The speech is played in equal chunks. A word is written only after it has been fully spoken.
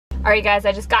Alright guys,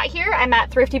 I just got here. I'm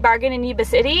at Thrifty Bargin in Yuba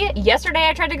City. Yesterday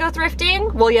I tried to go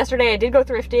thrifting. Well, yesterday I did go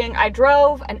thrifting. I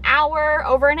drove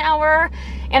over an hour,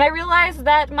 and I realized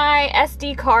that my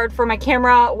SD card for my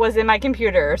camera was in my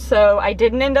computer. So I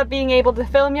didn't end up being able to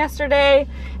film yesterday,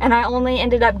 and I only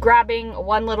ended up grabbing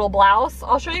one little blouse.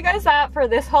 I'll show you guys that for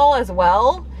this haul as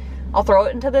well. I'll throw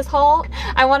it into this haul.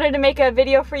 I wanted to make a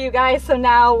video for you guys, so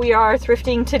now we are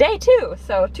thrifting today too.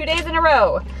 So 2 days in a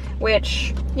row,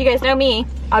 which you guys know me.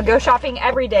 I'll go shopping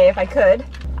every day if I could.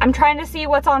 I'm trying to see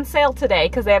what's on sale today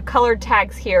because they have colored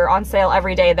tags here on sale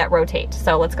every day that rotate.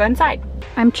 So let's go inside.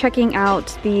 I'm checking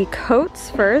out the coats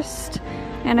first,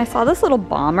 and I saw this little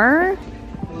bomber.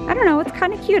 I don't know, it's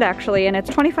kind of cute actually, and it's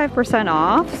 25%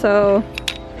 off, so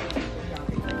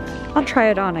I'll try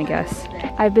it on, I guess.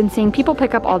 I've been seeing people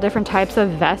pick up all different types of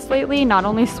vests lately, not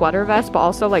only sweater vests, but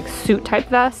also like suit type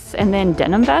vests and then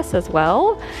denim vests as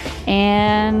well.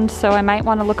 And so I might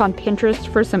want to look on Pinterest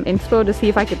for some inspo to see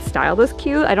if I could style this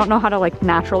cute. I don't know how to like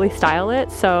naturally style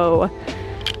it, so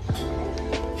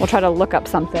we'll try to look up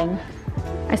something.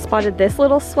 I spotted this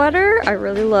little sweater. I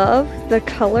really love the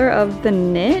color of the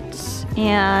knit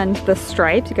and the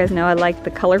stripes. You guys know I like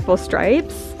the colorful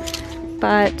stripes,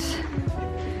 but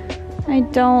I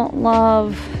don't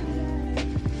love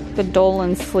the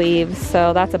Dolan sleeves,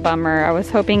 so that's a bummer. I was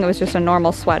hoping it was just a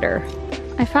normal sweater.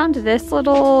 I found this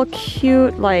little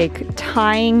cute like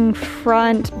tying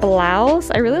front blouse.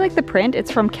 I really like the print.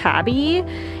 It's from Cabby,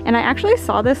 and I actually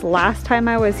saw this last time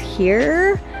I was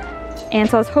here, and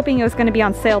so I was hoping it was going to be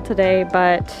on sale today,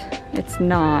 but it's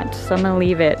not, so I'm gonna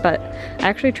leave it. But I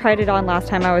actually tried it on last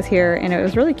time I was here, and it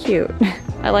was really cute.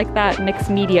 I like that mixed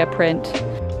media print.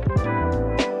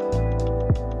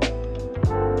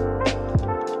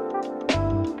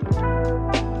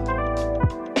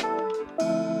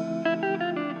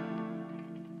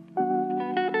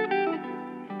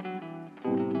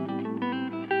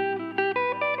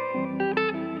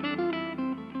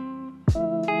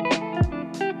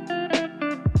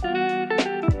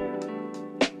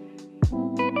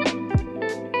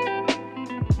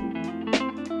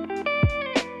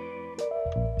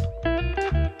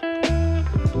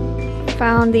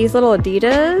 Found these little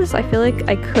Adidas. I feel like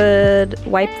I could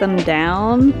wipe them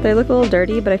down. They look a little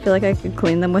dirty, but I feel like I could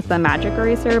clean them with the magic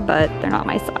eraser, but they're not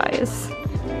my size.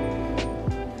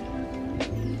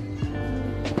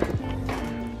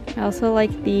 I also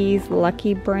like these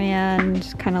Lucky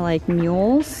brand kind of like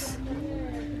mules.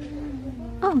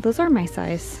 Oh, those are my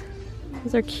size.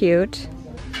 Those are cute.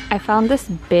 I found this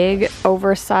big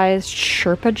oversized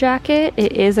Sherpa jacket.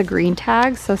 It is a green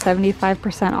tag, so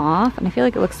 75% off, and I feel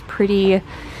like it looks pretty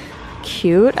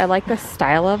cute. I like the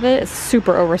style of it. It's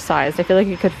super oversized. I feel like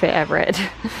it could fit Everett.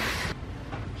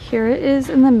 Here it is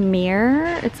in the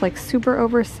mirror. It's like super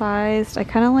oversized. I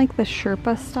kind of like the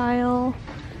Sherpa style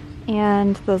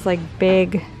and those like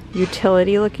big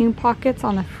utility looking pockets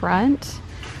on the front.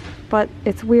 But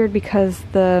it's weird because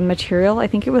the material, I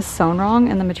think it was sewn wrong,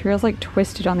 and the material's like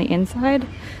twisted on the inside.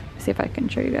 Let's see if I can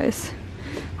show you guys.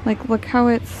 Like, look how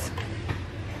it's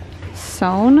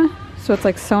sewn. So it's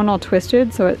like sewn all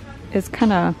twisted, so it is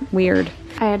kind of weird.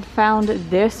 I had found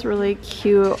this really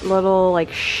cute little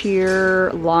like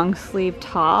sheer long sleeve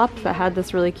top that had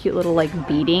this really cute little like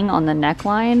beading on the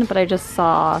neckline, but I just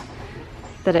saw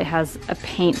that it has a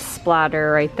paint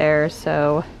splatter right there,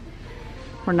 so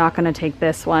we're not gonna take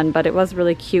this one, but it was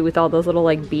really cute with all those little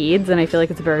like beads, and I feel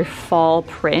like it's a very fall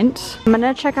print. I'm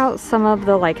gonna check out some of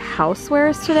the like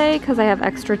housewares today because I have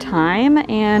extra time,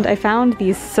 and I found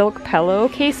these silk pillow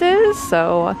cases,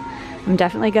 so I'm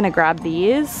definitely gonna grab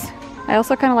these. I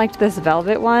also kind of liked this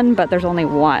velvet one, but there's only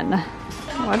one.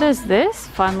 What is this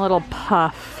fun little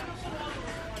puff?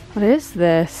 What is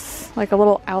this? Like a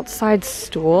little outside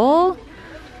stool?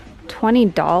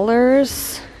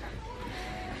 $20.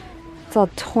 It's all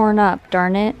torn up,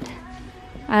 darn it.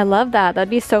 I love that. That'd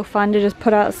be so fun to just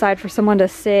put outside for someone to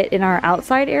sit in our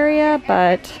outside area,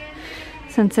 but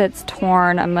since it's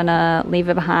torn, I'm gonna leave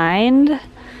it behind.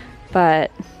 But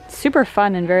super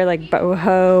fun and very like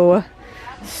boho,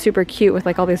 super cute with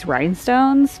like all these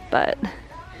rhinestones, but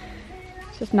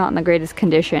it's just not in the greatest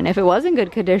condition. If it was in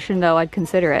good condition though, I'd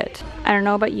consider it. I don't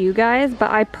know about you guys, but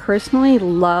I personally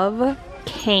love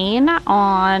cane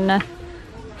on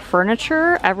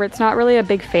furniture. Everett's not really a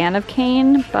big fan of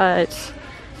cane, but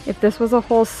if this was a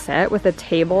whole set with a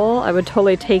table, I would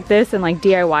totally take this and like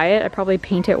DIY it. I'd probably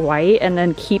paint it white and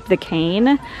then keep the cane.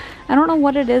 I don't know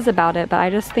what it is about it, but I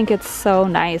just think it's so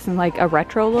nice and like a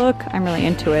retro look. I'm really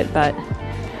into it, but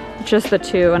just the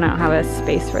two, and I don't have a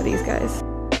space for these guys.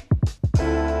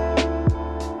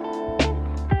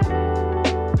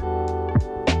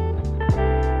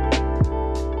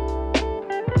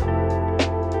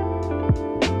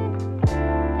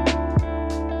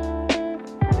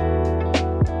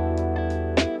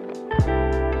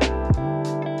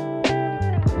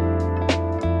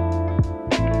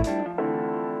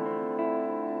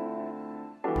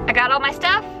 got all my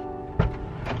stuff.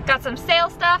 Got some sale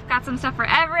stuff, got some stuff for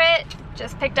Everett.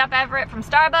 Just picked up Everett from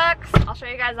Starbucks. I'll show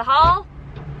you guys the haul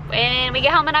when we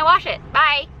get home and I wash it.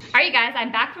 Bye. All right, you guys,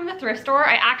 I'm back from the thrift store.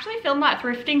 I actually filmed that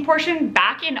thrifting portion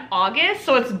back in August,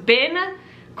 so it's been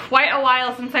quite a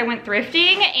while since I went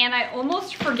thrifting, and I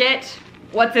almost forget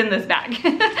what's in this bag.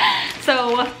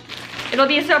 So it'll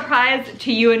be a surprise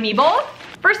to you and me both.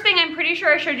 First thing, I'm pretty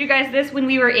sure I showed you guys this when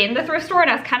we were in the thrift store, and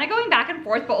I was kind of going back and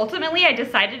forth, but ultimately I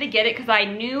decided to get it because I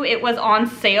knew it was on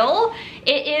sale.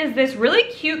 It is this really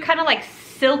cute kind of like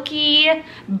silky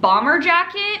bomber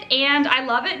jacket, and I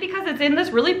love it because it's in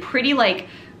this really pretty like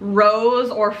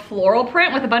rose or floral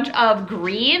print with a bunch of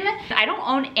green. I don't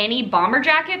own any bomber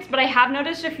jackets, but I have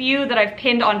noticed a few that I've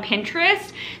pinned on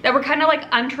Pinterest that were kind of like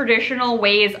untraditional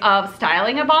ways of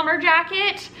styling a bomber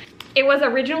jacket. It was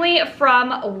originally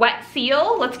from Wet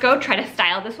Seal. Let's go try to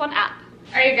style this one up.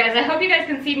 All right, you guys, I hope you guys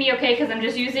can see me okay because I'm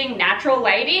just using natural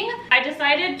lighting. I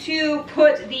decided to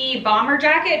put the bomber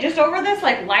jacket just over this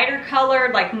like lighter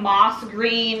colored, like moss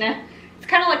green. It's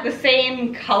kind of like the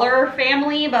same color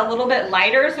family, but a little bit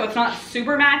lighter, so it's not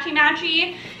super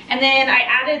matchy-matchy. And then I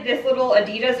added this little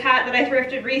Adidas hat that I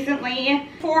thrifted recently.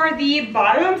 For the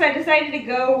bottoms, I decided to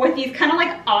go with these kind of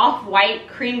like off-white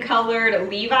cream-colored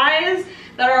Levi's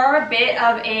that are a bit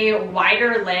of a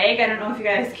wider leg. I don't know if you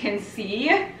guys can see.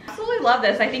 I absolutely love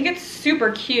this. I think it's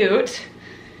super cute.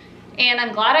 And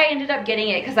I'm glad I ended up getting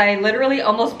it because I literally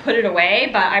almost put it away,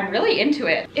 but I'm really into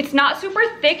it. It's not super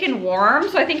thick and warm,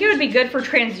 so I think it would be good for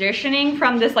transitioning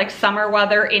from this like summer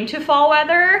weather into fall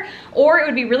weather, or it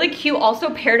would be really cute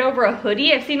also paired over a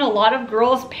hoodie. I've seen a lot of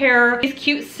girls pair these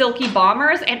cute silky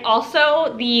bombers and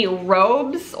also the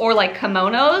robes or like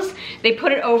kimonos. They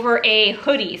put it over a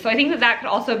hoodie. So I think that that could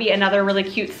also be another really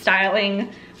cute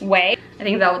styling way. I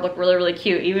think that would look really, really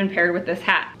cute, even paired with this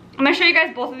hat. I'm gonna show you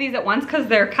guys both of these at once because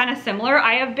they're kind of similar.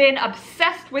 I have been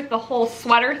obsessed with the whole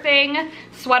sweater thing,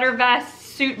 sweater vests,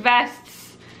 suit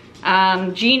vests,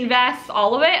 jean vests,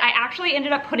 all of it. I actually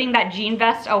ended up putting that jean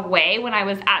vest away when I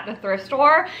was at the thrift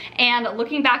store, and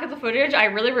looking back at the footage, I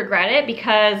really regret it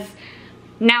because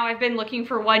now I've been looking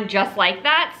for one just like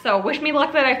that. So wish me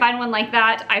luck that I find one like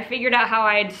that. I figured out how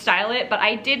I'd style it, but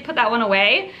I did put that one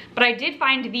away. But I did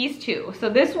find these two. So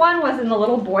this one was in the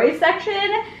little boys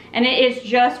section, and it is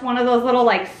just one of those little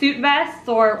like suit vests,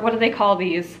 or what do they call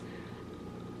these?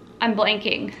 I'm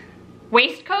blanking.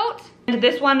 Waistcoat. And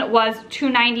this one was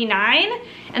 $2.99.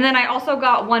 And then I also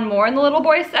got one more in the little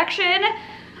boys section.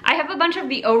 I have a bunch of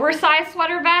the oversized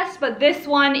sweater vests, but this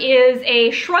one is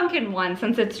a shrunken one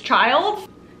since it's child's.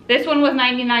 This one was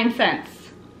 99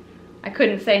 cents. I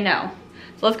couldn't say no.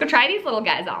 So let's go try these little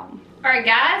guys on. All right,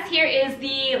 guys, here is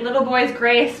the little boy's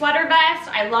gray sweater vest.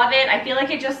 I love it. I feel like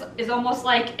it just is almost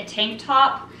like a tank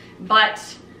top, but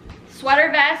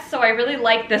sweater vest, so I really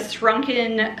like the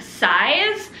shrunken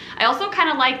size. I also kind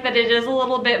of like that it is a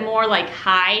little bit more like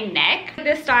high neck.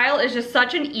 This style is just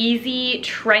such an easy,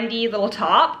 trendy little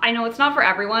top. I know it's not for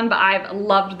everyone, but I've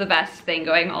loved the vest thing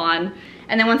going on.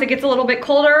 And then once it gets a little bit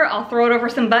colder, I'll throw it over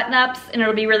some button-ups and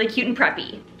it'll be really cute and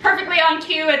preppy. Perfectly on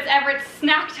cue, it's Everett's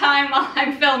snack time while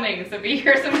I'm filming. So if you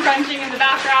hear some crunching in the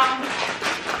background,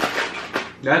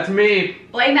 that's me.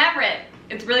 Blame Everett.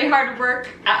 It's really hard to work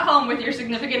at home with your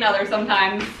significant other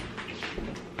sometimes.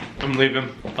 I'm leaving.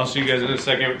 I'll see you guys in a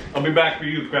second. I'll be back for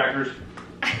you, crackers.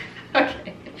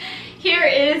 Okay. Here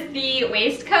is the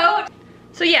waistcoat.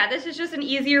 So yeah, this is just an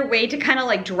easier way to kind of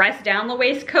like dress down the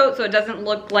waistcoat so it doesn't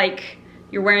look like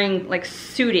you're wearing like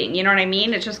suiting, you know what I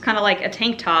mean? It's just kind of like a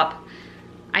tank top.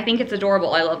 I think it's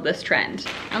adorable. I love this trend.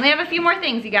 I only have a few more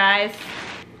things, you guys.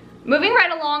 Moving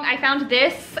right along, I found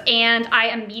this and I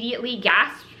immediately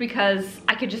gasped because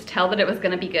I could just tell that it was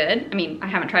gonna be good. I mean, I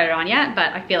haven't tried it on yet,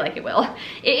 but I feel like it will.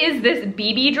 It is this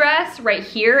BB dress right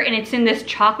here, and it's in this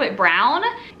chocolate brown.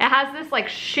 It has this like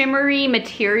shimmery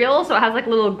material, so it has like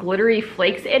little glittery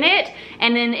flakes in it,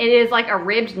 and then it is like a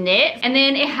ribbed knit, and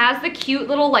then it has the cute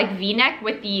little like V-neck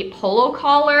with the polo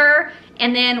collar.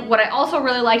 And then what I also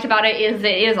really liked about it is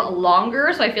it is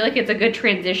longer, so I feel like it's a good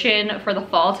transition for the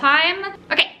fall time.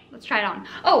 Okay, let's try it on.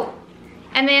 Oh,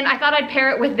 and then I thought I'd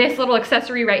pair it with this little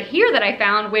accessory right here that I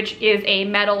found, which is a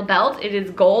metal belt. It is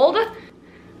gold.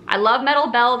 I love metal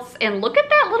belts, and look at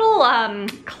that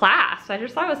little clasp. I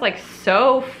just thought it was like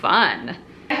so fun.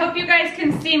 I hope you guys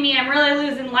can see me. I'm really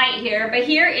losing light here, but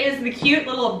here is the cute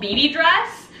little BB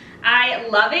dress. I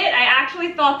love it. I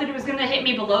actually thought that it was gonna hit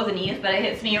me below the knees, but it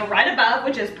hits me right above,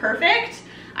 which is perfect.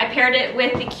 I paired it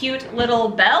with the cute little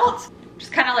belt.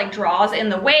 Just kind of like draws in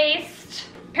the waist.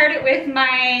 Paired it with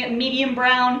my medium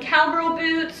brown cowgirl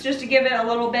boots just to give it a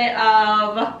little bit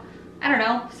of I don't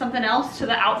know, something else to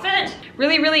the outfit.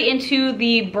 Really into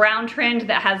the brown trend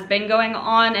that has been going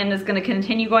on and is gonna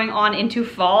continue going on into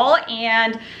fall.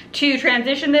 And to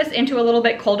transition this into a little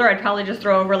bit colder, I'd probably just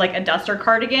throw over like a duster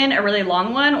cardigan, a really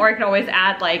long one, or I could always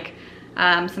add like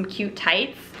some cute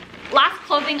tights. Last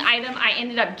clothing item I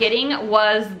ended up getting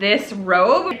was this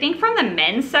robe. I think from the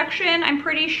men's section, I'm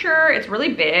pretty sure. It's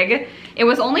really big. It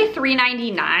was only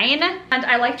 $3.99, and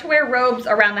I like to wear robes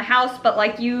around the house, but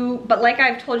like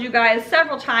I've told you guys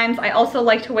several times, I also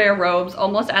like to wear robes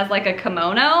almost as like a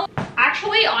kimono.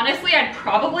 Actually, honestly, I'd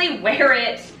probably wear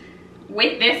it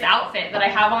with this outfit that I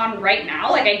have on right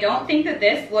now. Like, I don't think that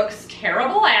this looks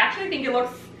terrible. I actually think it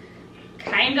looks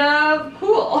kind of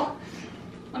cool.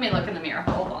 Let me look in the mirror,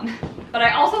 hold on. But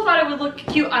I also thought it would look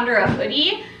cute under a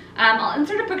hoodie. I'll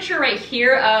insert a picture right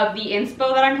here of the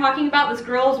inspo that I'm talking about. This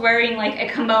girl is wearing like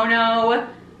a kimono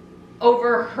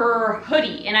over her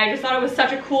hoodie. And I just thought it was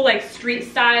such a cool like street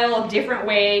style, different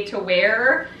way to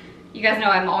wear. You guys know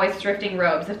I'm always thrifting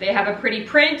robes. If they have a pretty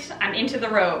print, I'm into the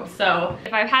robe. So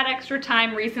if I've had extra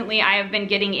time recently, I have been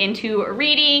getting into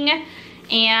reading.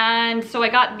 And so I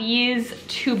got these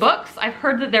 2 books. I've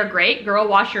heard that they're great. Girl,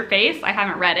 Wash Your Face. I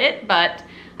haven't read it, but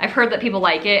I've heard that people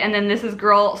like it. And then this is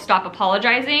Girl, Stop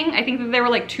Apologizing. I think that they were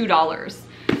like $2.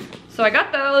 So I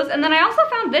got those. And then I also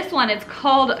found this one. It's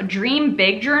called Dream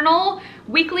Big Journal.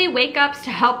 Weekly wake-ups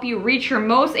to help you reach your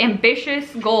most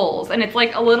ambitious goals. And it's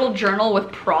like a little journal with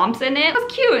prompts in it. It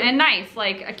was cute and nice,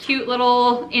 like a cute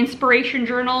little inspiration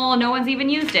journal. No one's even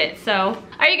used it, so. All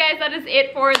right, you guys, that is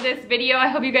it for this video. I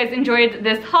hope you guys enjoyed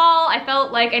this haul. I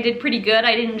felt like I did pretty good.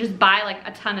 I didn't just buy like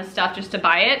a ton of stuff just to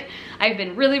buy it. I've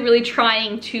been really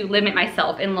trying to limit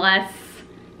myself unless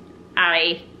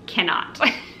I cannot.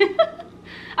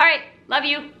 All right, love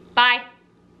you, bye.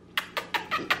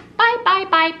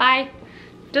 Bye.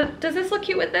 Does this look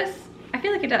cute with this? I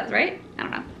feel like it does, right? I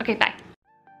don't know. Okay, bye.